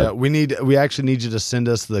for you. Yeah, Bud. we actually need you to send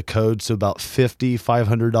us the codes to about 50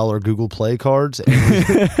 $500 Google Play cards.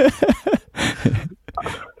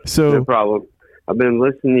 So No problem. I've been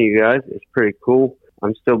listening to you guys. It's pretty cool.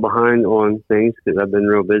 I'm still behind on things because I've been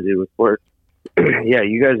real busy with work. Yeah,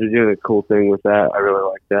 you guys are doing a cool thing with that. I really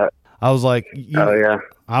like that. I was like, Oh, yeah.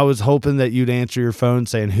 I was hoping that you'd answer your phone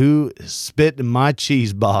saying, "Who spit in my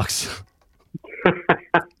cheese box?"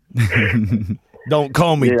 Don't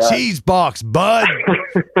call me Yeah. cheese box, bud.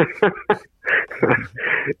 That's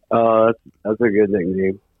a good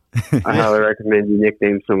nickname. I highly recommend you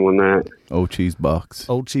nickname someone that. old cheese box.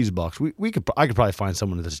 Old cheese box. I could probably find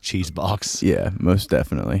someone that's a cheese box. Yeah, most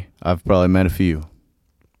definitely. I've probably met a few.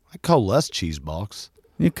 I call Les cheese box.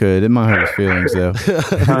 You could. It might hurt his feelings though.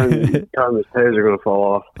 Time his toes are going to fall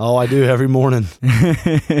off. Oh, I do every morning.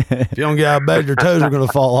 If you don't get out of bed, your toes are going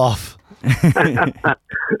to fall off.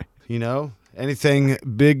 You know, anything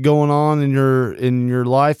big going on in your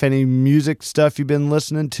life? Any music stuff you've been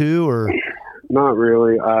listening to, or? Not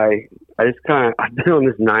really. I just I've been on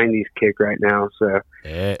this 90s kick right now. So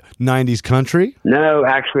 90s country? no,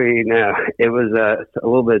 actually, no. It was a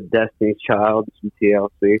little bit of Destiny's Child, some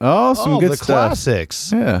TLC. Oh, some good the stuff.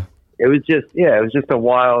 classics. Yeah. It was just a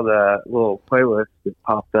wild little playlist that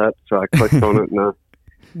popped up. So I clicked on it and I've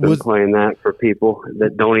been playing that for people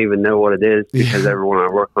that don't even know what it is because everyone I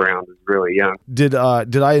work around is really young. Did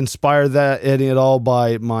I inspire that any at all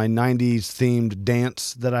by my 90s themed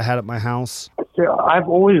dance that I had at my house? So I've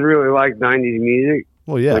always really liked 90s music.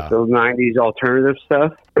 Well, yeah. Like those 90s alternative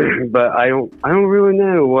stuff, but I don't really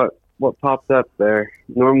know what popped up there.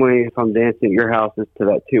 Normally, if I'm dancing at your house, it's to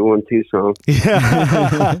that 212 song.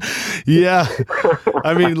 Yeah. Yeah.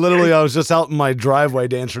 I mean, literally, I was just out in my driveway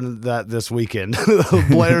dancing that this weekend,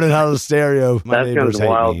 blaring it out of the stereo. My That's kind neighbors of hate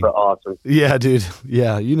wild, me. but awesome. Yeah, dude.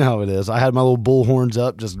 Yeah, you know how it is. I had my little bull horns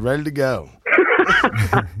up, just ready to go.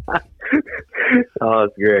 Oh,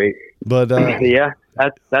 that's great. But Yeah,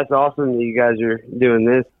 that's awesome that you guys are doing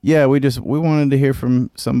this. Yeah, we wanted to hear from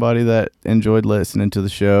somebody that enjoyed listening to the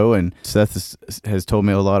show, and Seth has told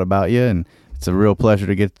me a lot about you, and it's a real pleasure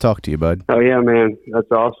to get to talk to you, bud. Oh yeah, man, that's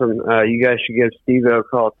awesome. You guys should give Steve-O a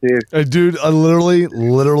call too. dude, I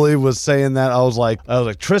literally was saying that. I was like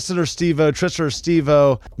Tristan or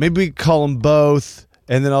Steve-O. Maybe we could call them both,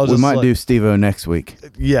 and then I was We just might like, do Steve-O next week.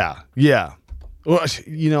 Yeah. Well,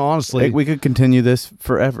 you know, honestly, We could continue this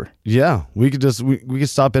forever. yeah, we could just we could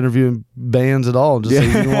stop interviewing bands at all and just say,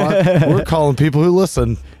 you know what, we're calling people who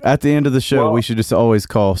listen. At the end of the show, Well- we should just always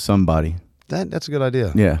call somebody. That's a good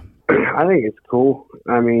idea. Yeah. I think it's cool.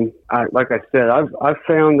 I mean, like I said, I've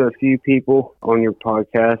found a few people on your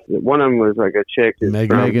podcast. One of them was like a chick that's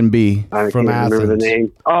Megan B. I from can't remember Athens. the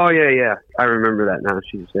name. Oh yeah, I remember that now.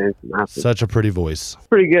 She's saying from Athens. Such a pretty voice.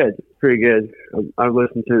 Pretty good. I've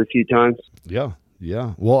listened to it a few times. Yeah.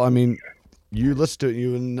 Well, I mean, you listened to it,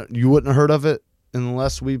 you wouldn't have heard of it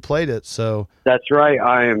unless we played it. So That's right.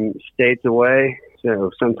 I am states away.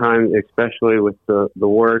 So sometimes, especially with the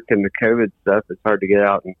work and the COVID stuff, it's hard to get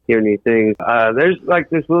out and hear new things. There's like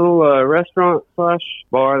this little restaurant /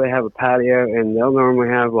 bar. They have a patio, and they'll normally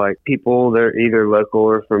have like people. They're either local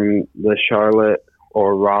or from the Charlotte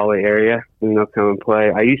or Raleigh area, and they'll come and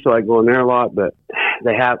play. I used to like going there a lot, but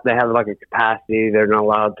they have like a capacity. They're not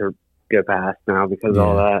allowed to go past now because of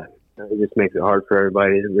all that. It just makes it hard for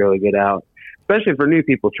everybody to really get out. Especially for new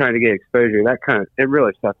people trying to get exposure, it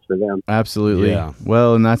really sucks for them. Absolutely. Yeah.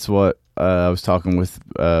 Well, and that's what I was talking with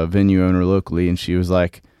a venue owner locally, and she was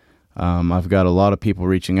like, I've got a lot of people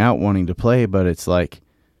reaching out wanting to play, but it's like,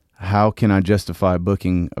 how can I justify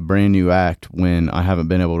booking a brand new act when I haven't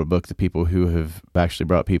been able to book the people who have actually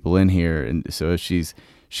brought people in here? And so she's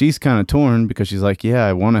kind of torn because she's like, yeah,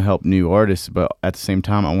 I want to help new artists, but at the same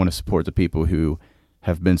time, I want to support the people who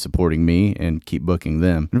have been supporting me and keep booking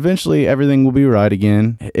them. And eventually everything will be right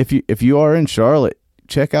again. If you are in Charlotte,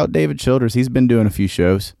 check out David Childers. He's been doing a few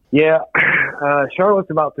shows. Yeah, Charlotte's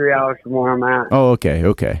about 3 hours from where I'm at. Oh,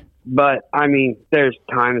 okay. But, I mean, there's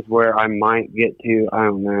times where I might get to, I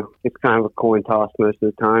don't know. It's kind of a coin toss most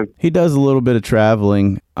of the time. He does a little bit of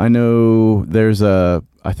traveling. I know there's I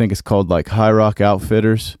think it's called like High Rock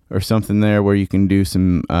Outfitters or something there where you can do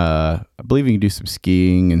some, I believe you can do some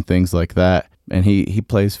skiing and things like that. And he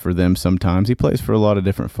plays for them sometimes. He plays for a lot of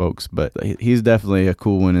different folks, but he's definitely a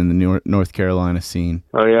cool one in the North Carolina scene.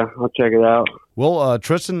 Oh, yeah, I'll check it out. well,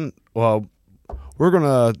 Tristan, we're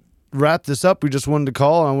gonna wrap this up, we just wanted to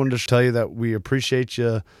call. I wanted to tell you that we appreciate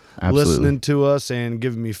you listening to us and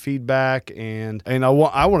giving me feedback. And I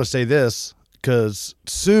want to say this, because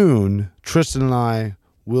soon Tristan and I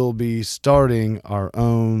will be starting our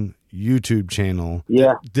own YouTube channel.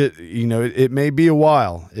 Yeah. It may be a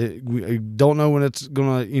while. We don't know when it's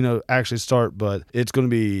gonna, actually start, but it's gonna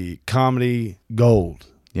be comedy gold.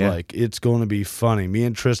 Yeah. Like, it's gonna be funny. Me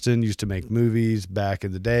and Tristan used to make movies back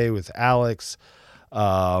in the day with Alex. We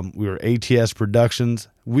were ATS Productions.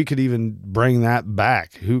 We could even bring that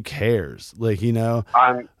back. Who cares? Like, I'm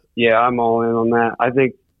all in on that. I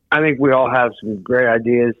think we all have some great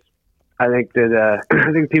ideas. I think that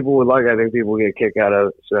I think people would like it. I think people get a kick out of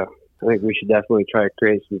it. So I think we should definitely try to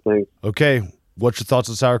create some things. Okay. What's your thoughts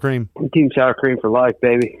on sour cream? Team Sour Cream for life,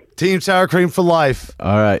 baby. Team Sour Cream for life.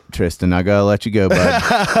 All right, Tristan, I gotta let you go, bud.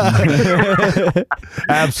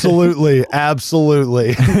 Absolutely.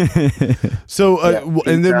 So,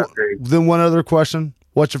 and then one other question.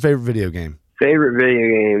 What's your favorite video game? Favorite video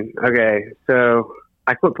game? Okay, so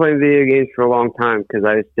I quit playing video games for a long time because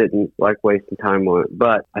I just didn't like wasting time on it.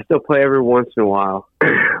 But I still play every once in a while.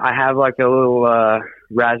 I have like a little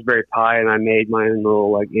Raspberry Pi, and I made my own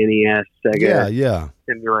little like NES Sega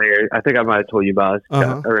simulator. I think I might have told you about it. It's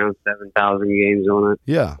got around 7,000 games on it.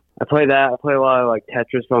 Yeah. I play that. I play a lot of like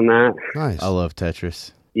Tetris on that. Nice. I love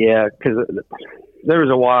Tetris. Yeah, because there was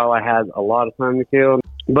a while I had a lot of time to kill.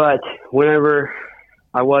 But whenever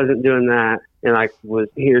I wasn't doing that, and I was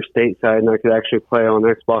here stateside and I could actually play on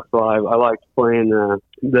Xbox Live, I liked playing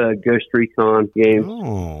the Ghost Recon games.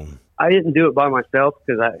 Oh. I didn't do it by myself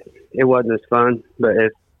because it wasn't as fun. But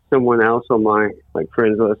if someone else on my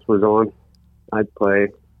friends list was on, I'd play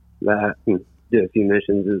that and do a few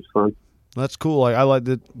missions. It was fun. That's cool. I like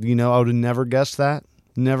that. I would have never guessed that.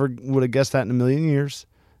 Never would have guessed that in a million years.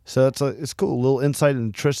 So it's cool. A little insight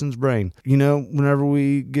into Tristan's brain. Whenever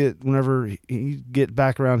you get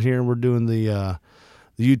back around here and we're doing the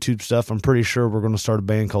YouTube stuff, I'm pretty sure we're going to start a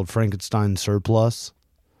band called Frankenstein Surplus.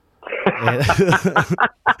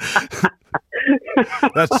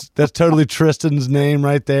 That's totally Tristan's name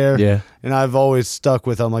right there. Yeah. And I've always stuck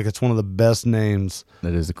with it. I'm like, it's one of the best names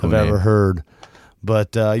That is a cool I've name. ever heard.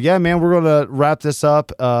 But yeah, man, we're going to wrap this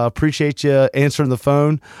up. Appreciate you answering the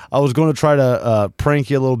phone. I was going to try to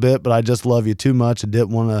prank you a little bit, but I just love you too much and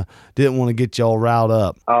didn't want to get you all riled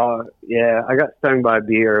up. Oh, yeah. I got stung by a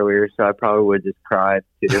bee earlier, so I probably would have just cried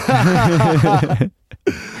too.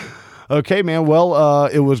 Okay, man. Well,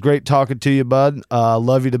 it was great talking to you, bud.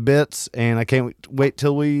 Love you to bits, and I can't wait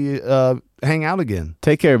till we hang out again.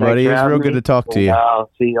 Take care, buddy. It was real good to talk to you.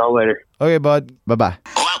 I'll see y'all later. Okay, bud. Bye-bye.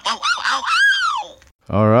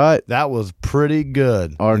 All right. That was pretty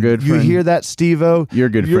good. Our good You friend. hear that, Steve-O? Your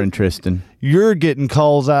good friend, Tristan. You're getting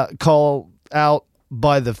called out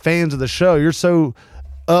by the fans of the show. You're so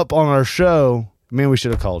up on our show. Man, we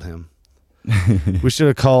should have called him. We should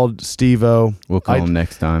have called Steve-O. We'll call him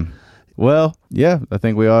next time. Well, yeah, I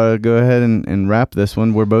think we ought to go ahead and wrap this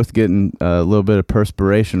one. We're both getting a little bit of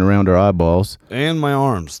perspiration around our eyeballs. And my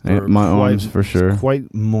arms. And my arms, for sure.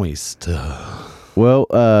 Quite moist.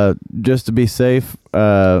 Well, just to be safe,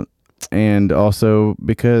 and also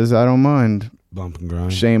because I don't mind Bump and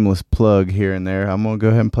grind. shameless plug here and there, I'm going to go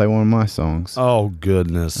ahead and play one of my songs. Oh,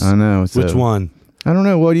 goodness. I know. Which one? I don't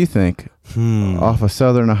know. What do you think? Off of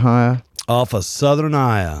Southern Ohio? Off of Southern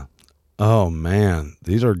Ohio. Oh, man.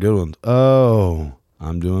 These are good ones. Oh,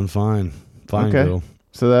 I'm doing fine. Fine, Okay. girl.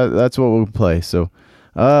 So that's what we'll play. So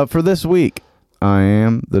for this week, I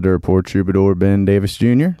am the Dirt Poor Troubadour, Ben Davis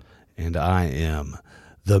Jr. And I am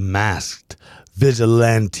the masked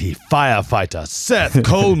vigilante firefighter, Seth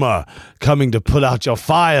Colmer, coming to put out your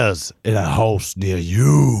fires in a house near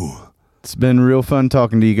you. It's been real fun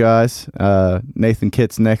talking to you guys. Nathan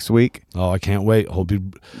Kitts next week. Oh, I can't wait.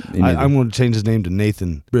 I'm going to change his name to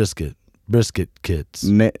Nathan Brisket Kits.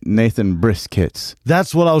 Nathan Briskets.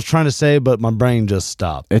 That's what I was trying to say, but my brain just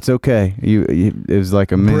stopped. It's okay. It was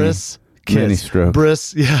like a mini stroke.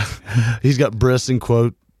 Yeah. He's got Briss in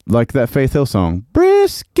quote. Like that Faith Hill song.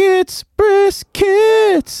 Briskets,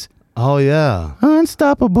 briskets. Oh, yeah.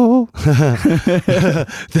 Unstoppable.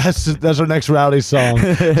 That's our next rowdy song.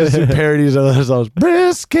 Just do parodies of other songs.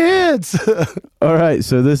 Briskets. All right,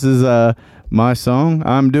 so this is my song.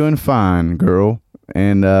 I'm doing fine, girl.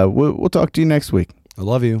 And we'll talk to you next week. I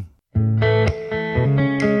love you.